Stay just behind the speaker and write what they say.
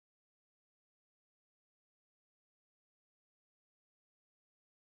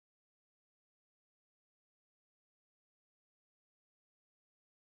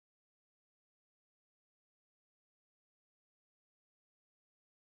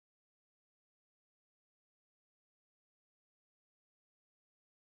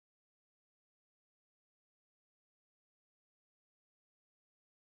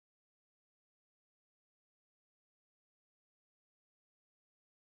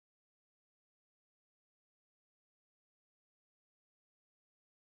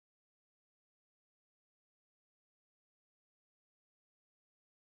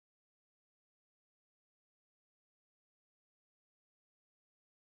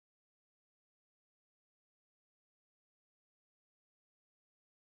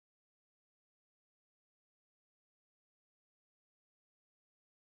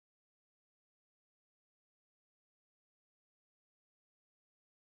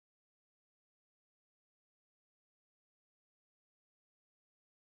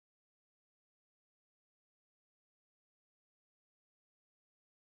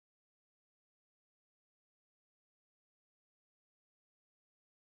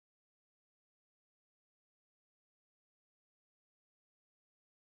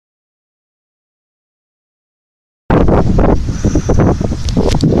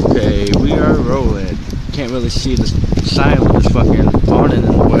rolling. Can't really see the sign with this fucking awning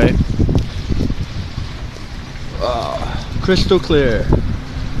in the way. Crystal clear.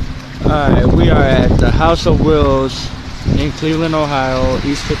 Alright, we are at the House of Wills in Cleveland, Ohio,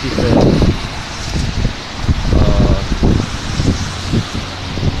 East 55th.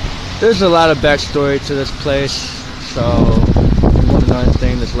 There's a lot of backstory to this place, so if you want to know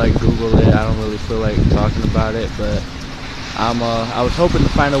anything, just like Google it. I don't really feel like talking about it, but I was hoping to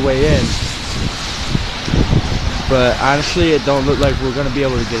find a way in. But honestly, it don't look like we're gonna be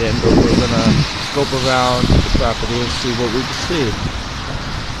able to get in, but we're gonna scope around the property and see what we can see.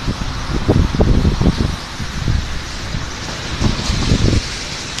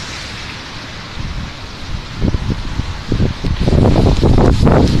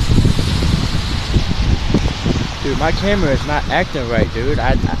 Dude, my camera is not acting right, dude.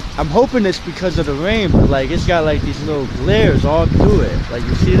 I'm hoping it's because of the rain, but like it's got like these little glares all through it. Like,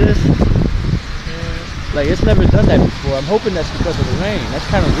 you see this? Like, it's never done that before. I'm hoping that's because of the rain. That's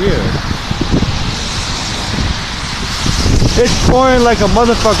kind of weird. It's pouring like a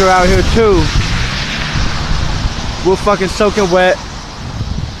motherfucker out here too. We're fucking soaking wet.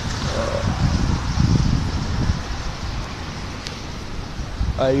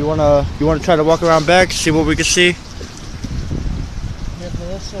 You wanna try to walk around back, see what we can see? Yeah, but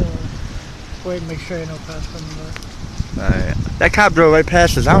let's wait and make sure you don't pass from the Alright. That cop drove right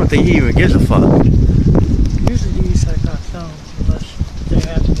past us. I don't think he even gives a fuck. Usually the east side cops don't, unless they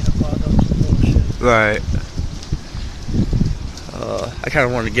have to get involved in some bullshit. Right. I kind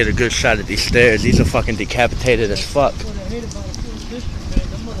of want to get a good shot at these stairs. These are fucking decapitated as fuck. What I hate about the fourth district, man,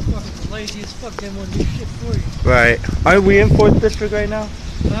 them motherfuckers are lazy as fuck. They won't do shit for you. Right. Aren't we in 4th District right now?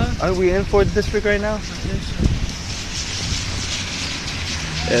 Huh? Aren't we in 4th District right now? I think so.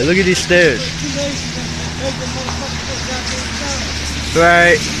 Yeah, look at these stairs. 2 days ago, them motherfuckers got their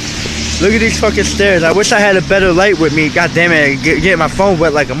Right. Look at these fucking stairs. I wish I had a better light with me. God damn it, I get my phone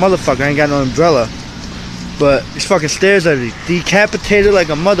wet like a motherfucker. I ain't got no umbrella. But these fucking stairs are decapitated like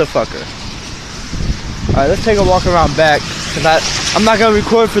a motherfucker. Alright, let's take a walk around back. Cause I'm not gonna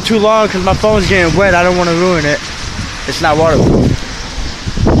record for too long because my phone's getting wet. I don't want to ruin it. It's not waterproof.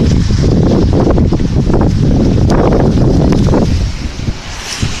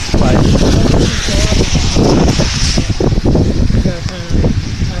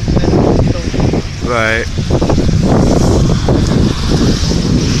 Right.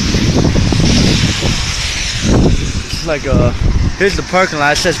 It's like here's the parking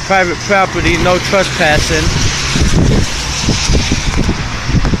lot. It says private property, no trespassing.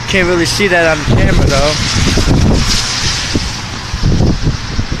 Can't really see that on the camera though.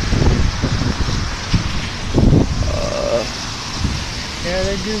 Yeah,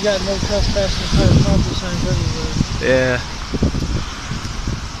 they do got no trespassing private property signs everywhere. Yeah.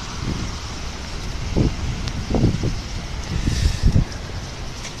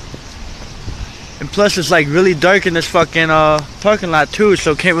 And plus it's like really dark in this fucking parking lot too,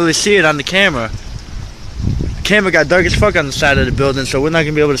 so can't really see it on the camera. The camera got dark as fuck on the side of the building, so we're not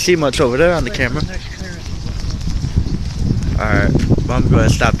gonna be able to see much over there on the camera. Alright, well, I'm gonna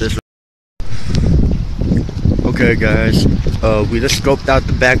stop this. Okay guys, we just scoped out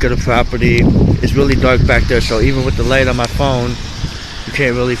the back of the property. It's really dark back there, so even with the light on my phone, you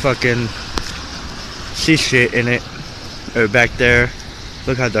can't really fucking see shit in it. Or back there.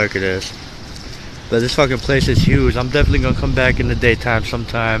 Look how dark it is. But this fucking place is huge. I'm definitely gonna come back in the daytime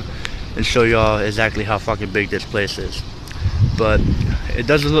sometime and show y'all exactly how fucking big this place is. But it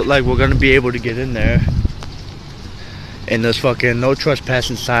doesn't look like we're gonna be able to get in there. And there's fucking no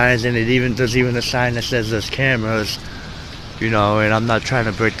trespassing signs, and there's even a sign that says there's cameras, you know, and I'm not trying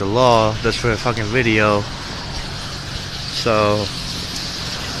to break the law just for a fucking video. So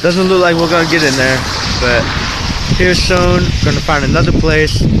doesn't look like we're gonna get in there, but here soon, gonna find another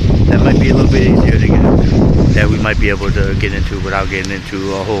place that might be a little bit easier to get into, that we might be able to get into without getting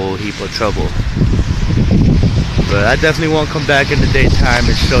into a whole heap of trouble. But I definitely won't come back in the daytime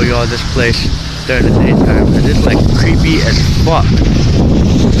and show y'all this place during the daytime, because it's like creepy as fuck.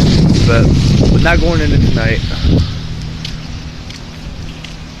 But we're not going in it tonight.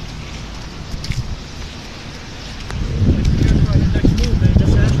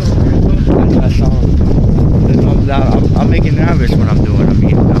 I'm making nervous when I'm doing. I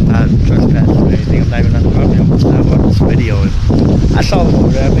mean, I'm not trespassing or anything. I'm not even on the property. I'm just not watching this video. And I saw them over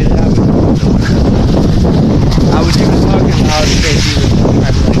there. I made it happen. I was even talking to how the case he was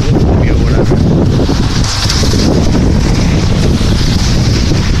trying to like look at me or whatever.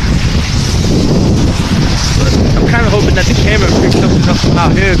 But I'm kind of hoping that the camera picks something up from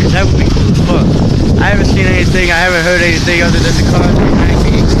out here, because that would be cool as fuck. I haven't seen anything. I haven't heard anything other than the cars behind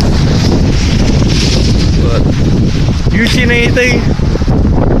me. You seen anything?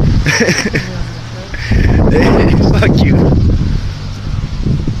 Fuck you.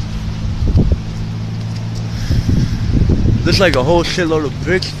 Looks like a whole shitload of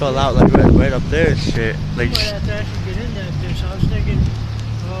bricks fell out, like right up there and shit. Like. Might have to actually get in that bitch. I was thinking,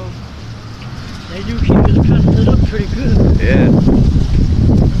 they do keep it kind of lit up pretty good. Yeah.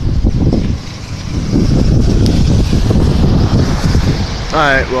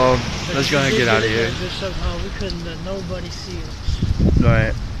 Alright, well, let's go and get out of here. Somehow we couldn't let nobody see us.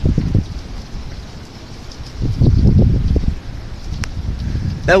 Alright.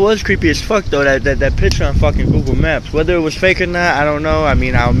 That was creepy as fuck though, that picture on fucking Google Maps. Whether it was fake or not, I don't know. I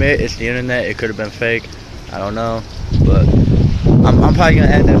mean, I'll admit, it's the internet, it could have been fake. I don't know. But I'm probably gonna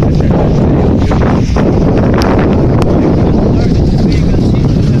add that picture in this video.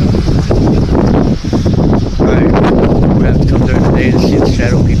 Alright. We have to come during the day to see the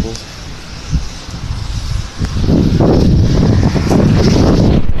shadow people.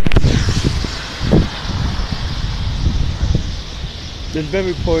 There's been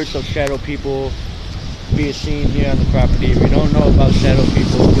reports of shadow people being seen here on the property. If you don't know about shadow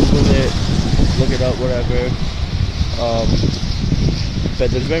people, Google it, look it up, whatever.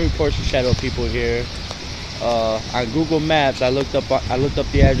 But there's been reports of shadow people here. On Google Maps, I looked up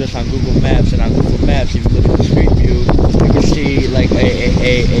the address on Google Maps, and on Google Maps, if you look at the street view, you can see like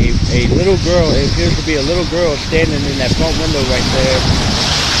a little girl. It appears to be a little girl standing in that front window right there,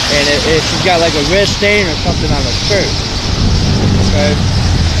 and she's got like a red stain or something on her skirt. Okay.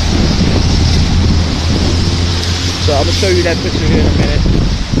 So I'm gonna show you that picture here in a minute.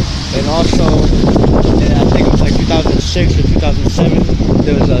 And also, I think it was like 2006 or 2007,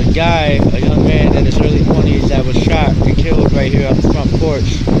 there was a guy, a young man in his early 20s that was shot and killed right here on the front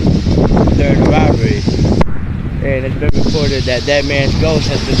porch during a robbery. And it's been reported that that man's ghost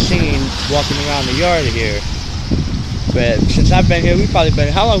has been seen walking around the yard here. But since I've been here, we've probably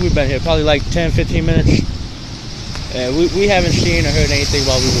been, how long have we been here? Probably like 10, 15 minutes. And we haven't seen or heard anything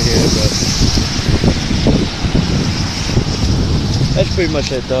while we were here, but that's pretty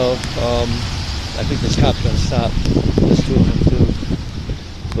much it though. I think this cop's gonna stop. There's two of them too.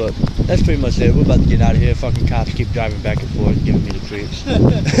 But that's pretty much it. We're about to get out of here. Fucking cops keep driving back and forth, giving me the creeps.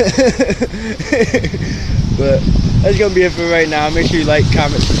 But that's gonna be it for right now. Make sure you like,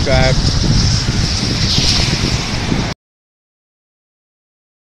 comment, subscribe.